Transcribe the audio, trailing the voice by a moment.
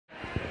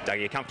Doug,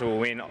 you're comfortable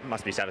win,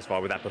 must be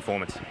satisfied with that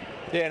performance.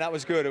 Yeah, that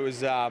was good. It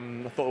was. I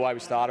thought the way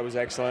we started was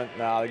excellent.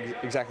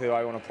 Exactly the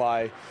way we want to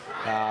play.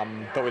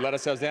 But we let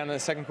ourselves down in the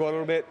second quarter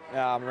a little bit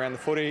around the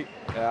footy.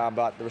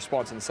 But the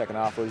response in the second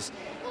half was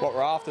what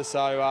we're after.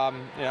 So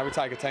we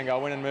take a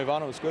 10-goal win and move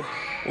on. It was good.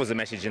 What was the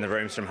message in the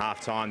rooms from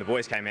half-time? The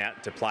boys came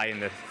out to play in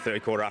the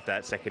third quarter after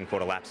that second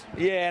quarter lapse.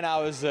 Yeah,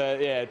 no, it was.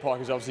 Pike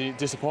was obviously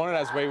disappointed,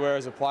 as we were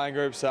as a playing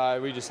group.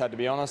 So we just had to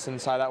be honest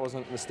and say that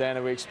wasn't the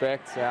standard we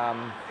expect.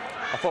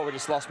 I thought we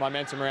just lost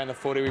momentum around the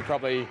footy. We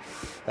probably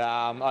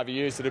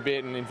overused it a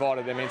bit and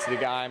invited them into the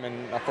game,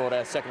 and I thought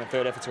our second and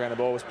third efforts around the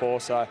ball was poor.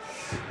 So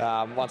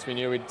once we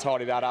knew we'd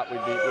tidy that up,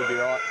 we'd be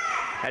right.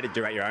 How did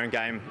you rate your own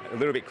game? A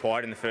little bit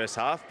quiet in the first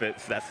half, but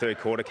that third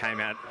quarter came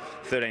out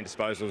 13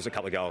 disposals, a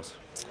couple of goals.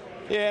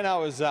 Yeah,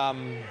 no, it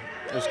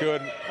was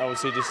good.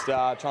 Obviously, just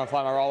trying to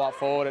play my role up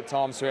forward at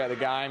times throughout the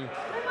game.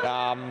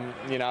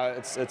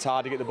 It's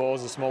hard to get the ball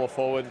as a smaller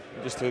forward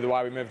just through the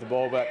way we move the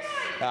ball. But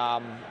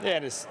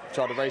just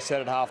tried to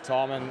reset at half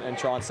time and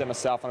try and set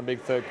myself on a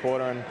big third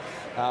quarter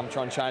and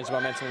try and change the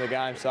momentum of the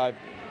game. So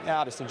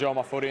I just enjoy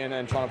my footy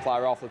and trying to play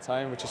a role for the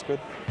team, which is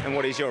good. And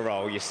what is your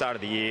role? You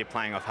started the year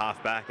playing off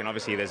half-back, and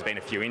obviously there's been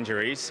a few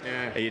injuries.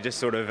 Yeah. Are you just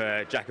sort of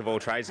a jack of all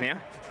trades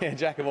now? Yeah,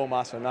 jack of all,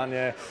 master of none,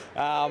 yeah.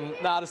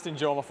 I just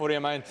enjoy my footy. I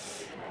mean,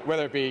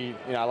 whether it be,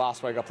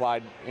 last week I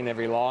played in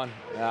every line.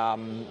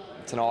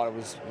 Tonight it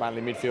was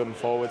mainly midfield and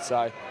forward,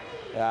 so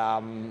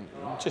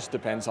it just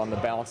depends on the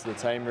balance of the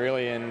team,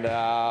 really, and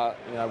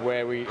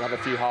where we have a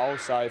few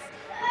holes. So if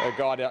a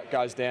guy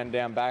goes down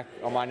back,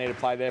 I might need to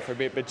play there for a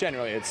bit, but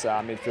generally it's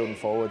midfield and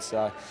forward,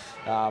 so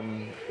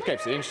it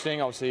keeps it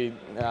interesting. Obviously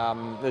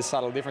there's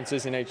subtle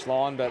differences in each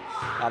line, but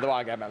the way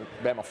I go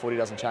about my footy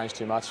doesn't change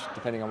too much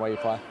depending on where you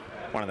play.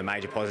 One of the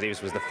major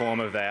positives was the form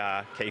of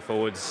our key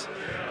forwards.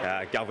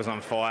 Gov was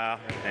on fire,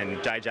 and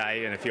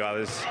JJ and a few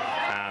others,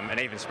 and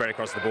even spread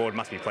across the board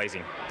must be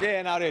pleasing.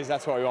 Yeah, no, it is.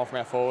 That's what we want from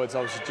our forwards.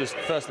 Obviously, just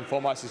first and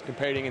foremost is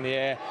competing in the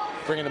air,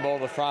 bringing the ball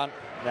to the front.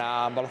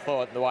 But I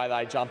thought the way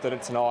they jumped at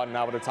it tonight and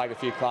able to take a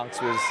few clunks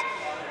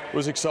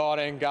was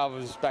exciting. Gov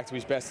was back to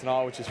his best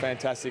tonight, which is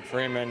fantastic for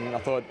him. And I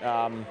thought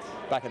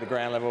back at the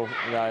ground level,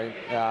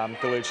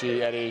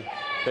 Galucci, Eddie,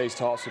 these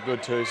types are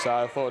good too. So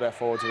I thought our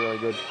forwards were really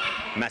good.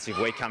 Massive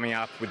week coming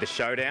up with the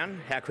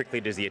showdown. How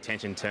quickly does the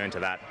attention turn to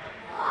that?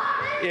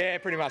 Yeah,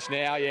 pretty much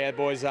now. Yeah,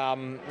 boys,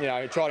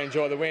 try to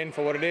enjoy the win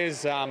for what it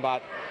is,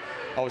 but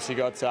obviously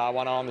got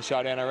one eye on the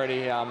showdown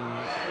already.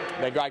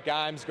 They're great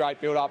games, great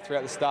build-up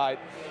throughout the state.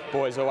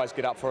 Boys always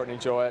get up for it and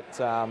enjoy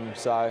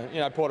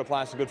it. Port are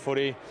playing some good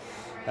footy.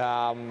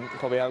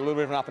 Probably had a little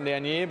bit of an up and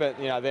down year, but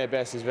their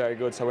best is very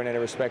good, so we need to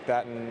respect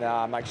that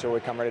and make sure we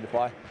come ready to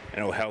play.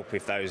 And it'll help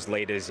if those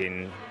leaders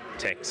in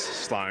Tex,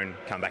 Sloan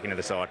come back into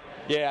the side.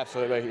 Yeah,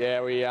 absolutely.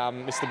 Yeah, we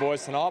missed the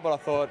boys tonight, but I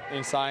thought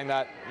in saying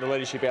that the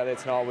leadership out there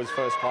tonight was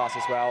first class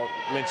as well.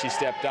 Lynchy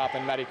stepped up,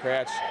 and Matty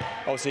Crouch,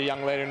 obviously a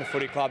young leader in the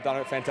footy club, done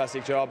a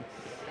fantastic job.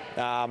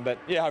 But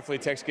yeah, hopefully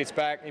Tex gets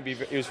back.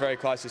 He was very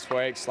close this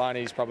week.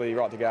 Sloaney's probably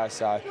right to go,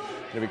 so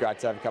it'll be great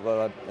to have a couple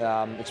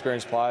of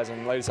experienced players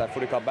and leaders at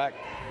footy club back.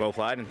 Well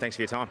played, and thanks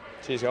for your time.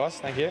 Cheers, guys.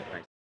 Thank you.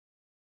 Thanks.